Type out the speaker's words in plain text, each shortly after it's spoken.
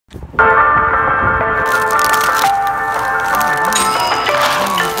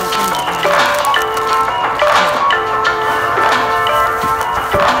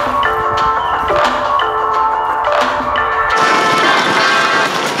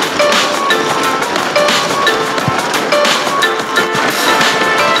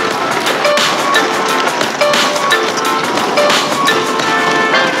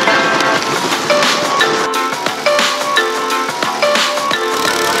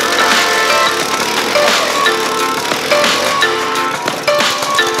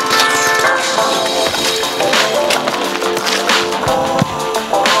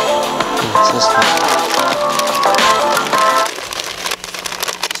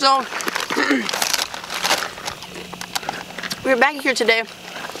So, we're back here today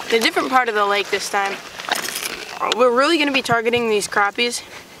in a different part of the lake this time. We're really going to be targeting these crappies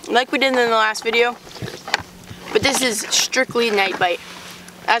like we did in the last video, but this is strictly night bite.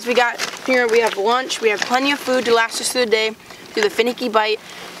 As we got here, we have lunch, we have plenty of food to last us through the day, do the finicky bite,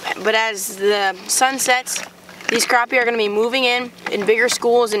 but as the sun sets, these crappie are going to be moving in bigger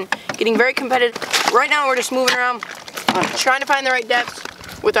schools and getting very competitive. Right now we're just moving around, trying to find the right depths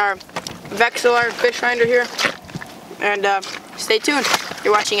with our Vexillard fish finder here. And stay tuned.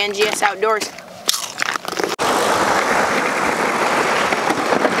 You're watching NGS Outdoors.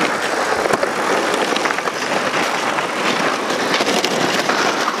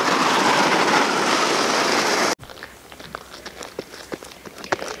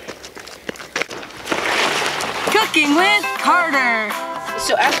 Cooking with Carter.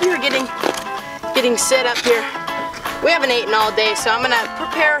 So after you're getting set up here, we haven't eaten all day, so I'm gonna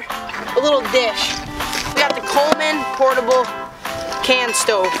prepare a little dish. We got the Coleman portable can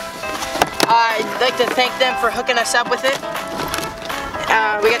stove. I'd like to thank them for hooking us up with it.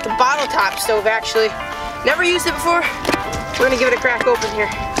 We got the bottle top stove actually. Never used it before. We're gonna give it a crack open here.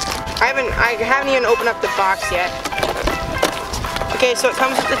 I haven't even opened up the box yet. Okay, so it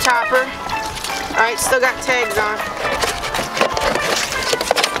comes with the topper. Alright, still got tags on.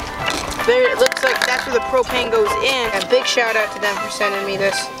 There, it looks like that's where the propane goes in. A big shout out to them for sending me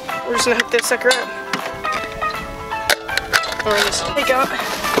this. We're just gonna hook this sucker up. Or just take out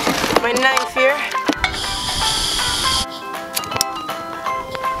my knife here.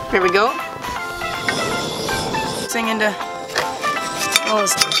 There we go. Thing into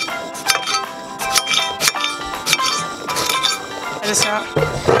those. This out.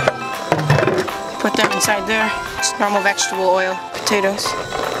 Put them inside there. Just normal vegetable oil, potatoes,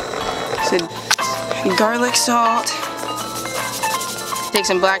 some garlic salt. Take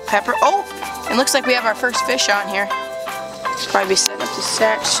some black pepper. Oh, it looks like we have our first fish on here. Probably be setting up the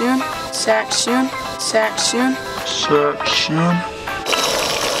sack soon. Sack soon. Sack soon. Sack soon.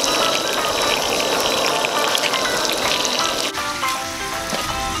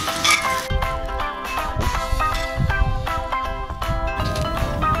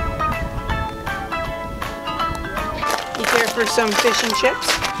 For some fish and chips.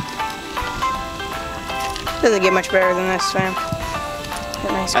 Doesn't get much better than this, fam.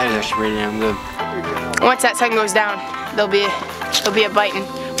 Nice. I just actually rated it. I'm good. Once that sun goes down, there'll be a biting.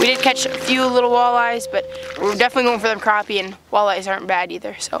 We did catch a few little walleyes, but we're definitely going for them crappie, and walleyes aren't bad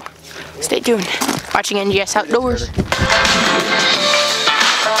either. So stay tuned. Watching NGS Outdoors.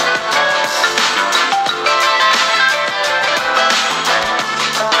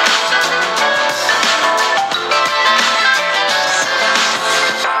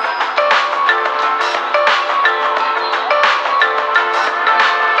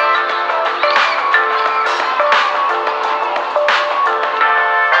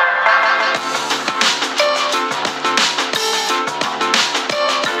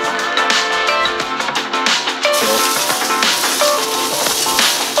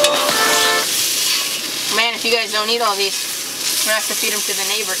 If you guys don't eat all these, I'm gonna have to feed them to the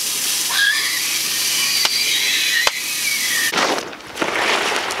neighbors.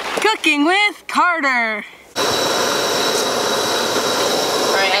 Cooking with Carter.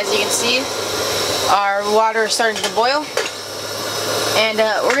 Alright, as you can see, our water is starting to boil. And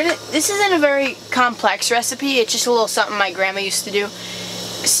this isn't a very complex recipe, it's just a little something my grandma used to do.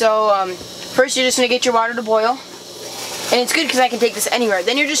 So, first you're just gonna get your water to boil. And it's good because I can take this anywhere.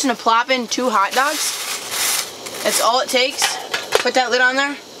 Then you're just gonna plop in 2 hot dogs. That's all it takes. Put that lid on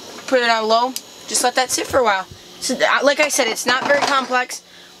there, put it on low, just let that sit for a while. So, like I said, it's not very complex,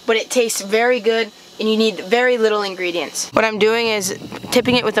 but it tastes very good, and you need very little ingredients. What I'm doing is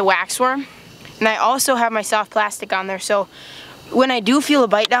tipping it with a wax worm, and I also have my soft plastic on there, so when I do feel a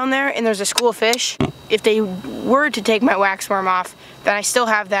bite down there and there's a school of fish, if they were to take my wax worm off, then I still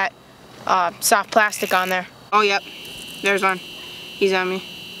have that soft plastic on there. Oh, yep, there's one. He's on me.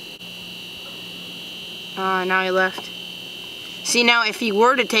 Now he left. See, now if he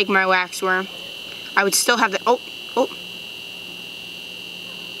were to take my wax worm, I would still have the, oh.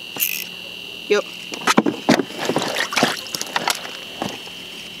 Yep.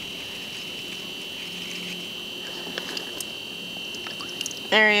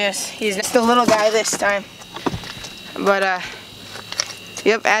 There he is. He's just a little guy this time. But,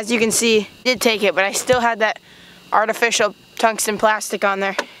 yep, as you can see, I did take it, but I still had that artificial tungsten plastic on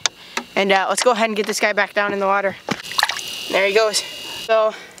there. And let's go ahead and get this guy back down in the water. There he goes.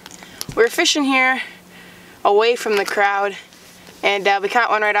 So we're fishing here away from the crowd, and we caught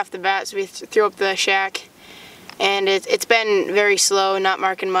one right off the bat, so we threw up the shack. and it's been very slow, not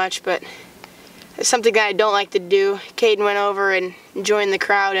marking much, but it's something that I don't like to do. Caden went over and joined the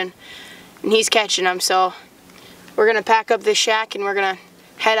crowd, and he's catching them, so we're gonna pack up this shack and we're gonna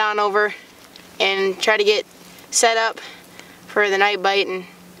head on over and try to get set up for the night bite. And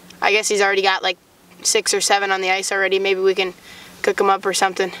I guess he's already got like 6 or 7 on the ice already. Maybe we can cook them up or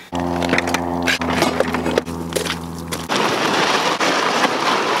something.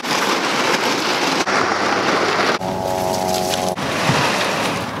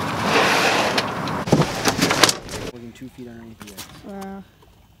 Looking 2 feet underneath the ice. Wow,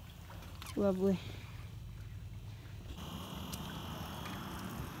 lovely.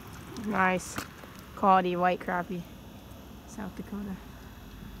 Nice quality white crappie, South Dakota.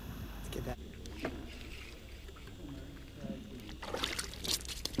 Let's get that.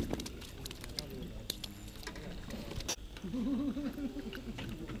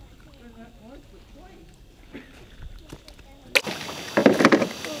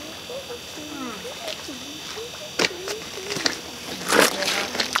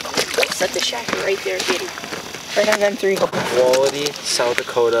 Set the shack right there, Katie. Right on them 3. Quality South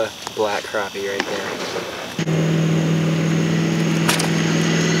Dakota black crappie right there.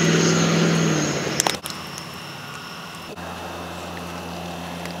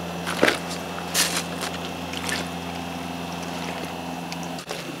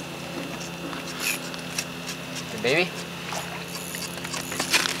 Hey, baby.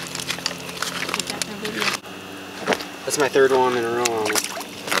 That's my 3rd one in a row on it.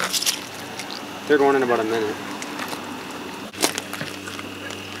 3rd one in about a minute.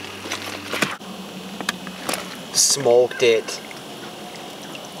 Smoked it.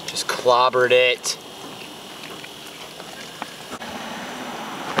 Just clobbered it.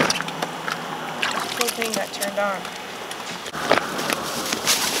 Whole thing got turned on.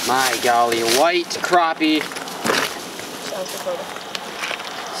 My golly, white crappie. South Dakota.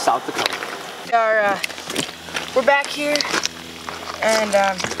 South Dakota. We're back here, and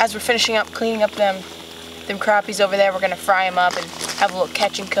as we're finishing up cleaning up them crappies over there, we're gonna fry them up and have a little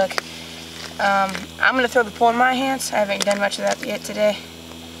catch and cook. I'm gonna throw the pole in my hands. I haven't done much of that yet today.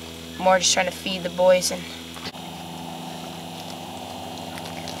 More just trying to feed the boys. And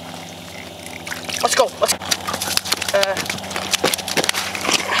let's go.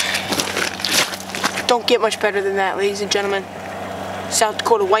 Don't get much better than that, ladies and gentlemen. South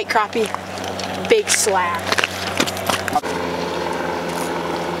Dakota white crappie, big slab.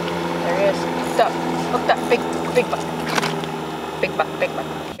 There he is. Look that big butt. Big butt.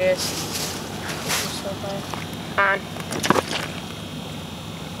 There he is. On.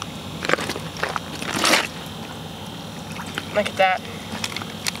 Look at that.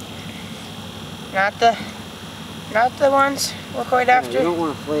 Not the ones we're quite after. You don't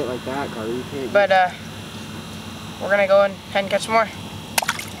want to flay it like that, Carter. You can't. But we're gonna go ahead and catch some more.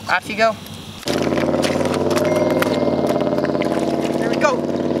 Off you go. There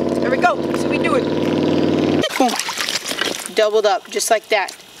we go. So we do it. Boom. Doubled up, just like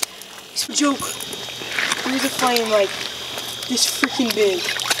that. It's a joke. Here's a flame like this freaking big.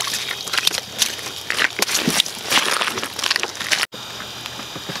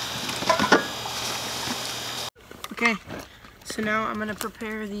 Okay, so now I'm gonna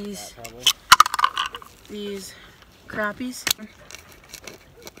prepare these crappies.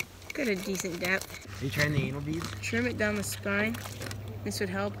 Got a decent depth. Are you trying the anal beads? Trim it down the spine. This would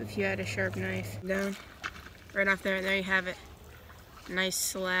help if you had a sharp knife. Down, right off there, and there you have it. Nice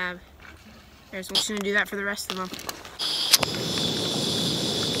slab. There's one. Just gonna do that for the rest of them.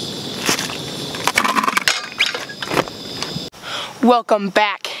 Welcome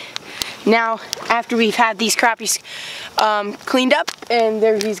back. Now, after we've had these crappies cleaned up, and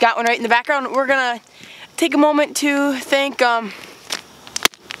he's got one right in the background, we're gonna take a moment to thank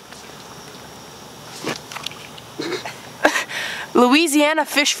Louisiana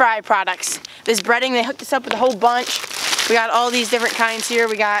Fish Fry Products. This breading, they hooked us up with a whole bunch. We got all these different kinds here.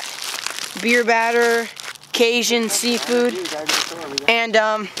 We got beer batter, Cajun seafood, and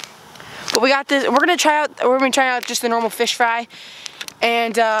but we got this. We're gonna try out just the normal fish fry,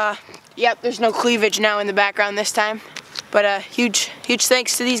 and yep, there's no cleavage now in the background this time. But huge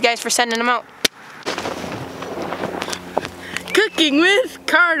thanks to these guys for sending them out. Cooking with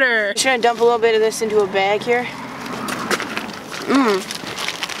Carter. Just gonna dump a little bit of this into a bag here.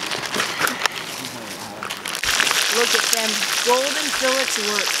 Look at them golden fillets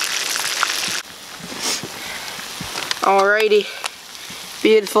work. Alrighty,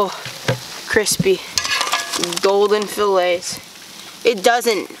 beautiful, crispy, golden fillets. It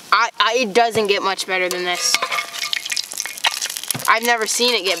doesn't get much better than this. I've never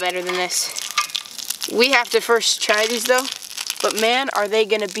seen it get better than this. We have to first try these though, but man, are they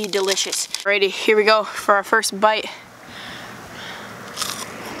gonna be delicious. Alrighty, here we go for our first bite.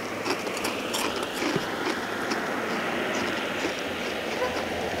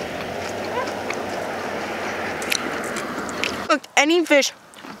 Cooked any fish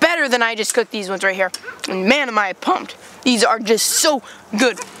better than I just cooked these ones right here. And man, am I pumped. These are just so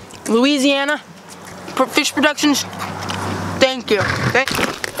good. Louisiana fish productions, thank you. Okay?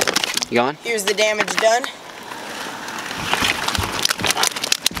 You going? Here's the damage done.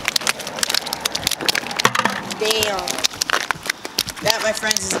 Damn. That, my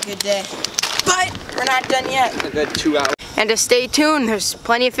friends, is a good day. But we're not done yet. A good 2 hours. And to stay tuned, there's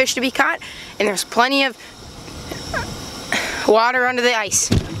plenty of fish to be caught, and there's plenty of water under the ice.